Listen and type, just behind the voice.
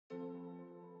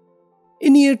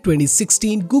In year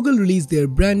 2016, Google released their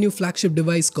brand new flagship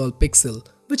device called Pixel,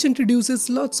 which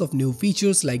introduces lots of new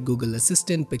features like Google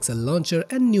Assistant, Pixel Launcher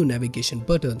and new navigation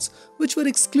buttons, which were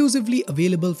exclusively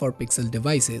available for Pixel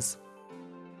devices.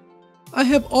 I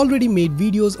have already made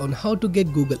videos on how to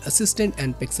get Google Assistant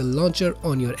and Pixel Launcher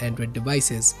on your Android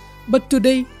devices, but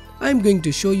today I am going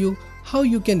to show you how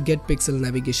you can get Pixel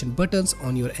navigation buttons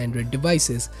on your Android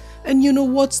devices. And you know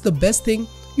what's the best thing?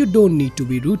 You don't need to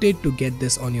be rooted to get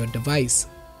this on your device.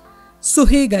 So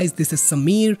hey guys, this is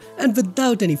Samir, and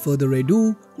without any further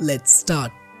ado, let's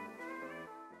start.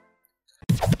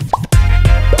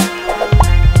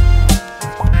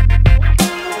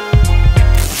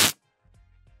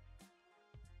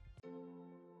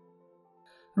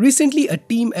 Recently, a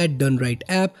team at Twrp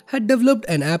app had developed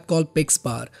an app called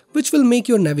Pixbar, which will make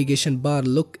your navigation bar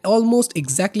look almost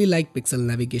exactly like Pixel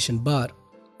navigation bar.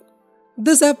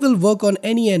 This app will work on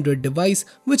any Android device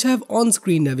which have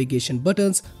on-screen navigation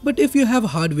buttons, but if you have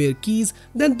hardware keys,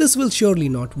 then this will surely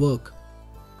not work.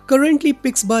 Currently,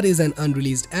 Pixbar is an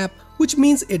unreleased app, which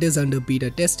means it is under beta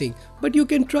testing, but you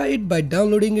can try it by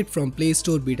downloading it from Play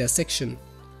Store beta section.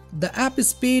 The app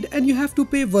is paid and you have to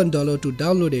pay $1 to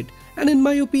download it, and in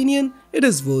my opinion, it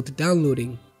is worth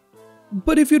downloading.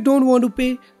 But if you don't want to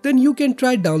pay, then you can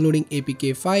try downloading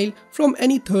APK file from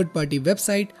any third-party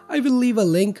website. I will leave a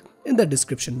link in the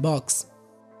description box.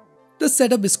 The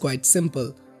setup is quite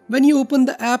simple. When you open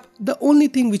the app, the only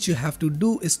thing which you have to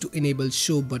do is to enable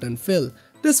Show Button Fill.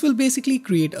 This will basically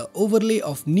create an overlay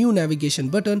of new navigation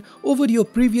button over your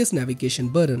previous navigation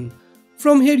button.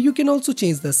 From here you can also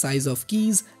change the size of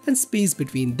keys and space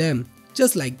between them,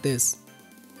 just like this.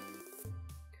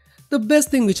 The best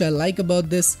thing which I like about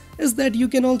this is that you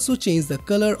can also change the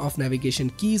color of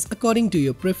navigation keys according to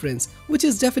your preference, which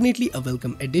is definitely a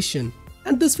welcome addition.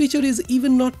 And this feature is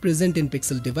even not present in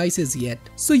Pixel devices yet,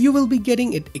 so you will be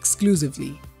getting it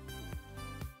exclusively.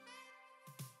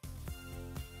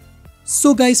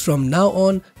 So guys, from now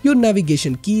on, your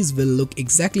navigation keys will look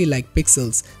exactly like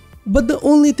Pixels. But the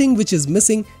only thing which is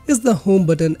missing is the home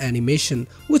button animation,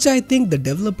 which I think the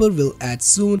developer will add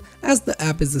soon as the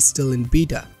app is still in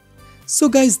beta. So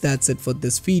guys, that's it for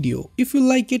this video. If you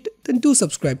like it, then do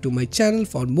subscribe to my channel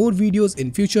for more videos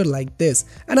in future like this,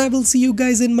 and I will see you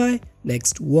guys in my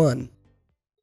next one.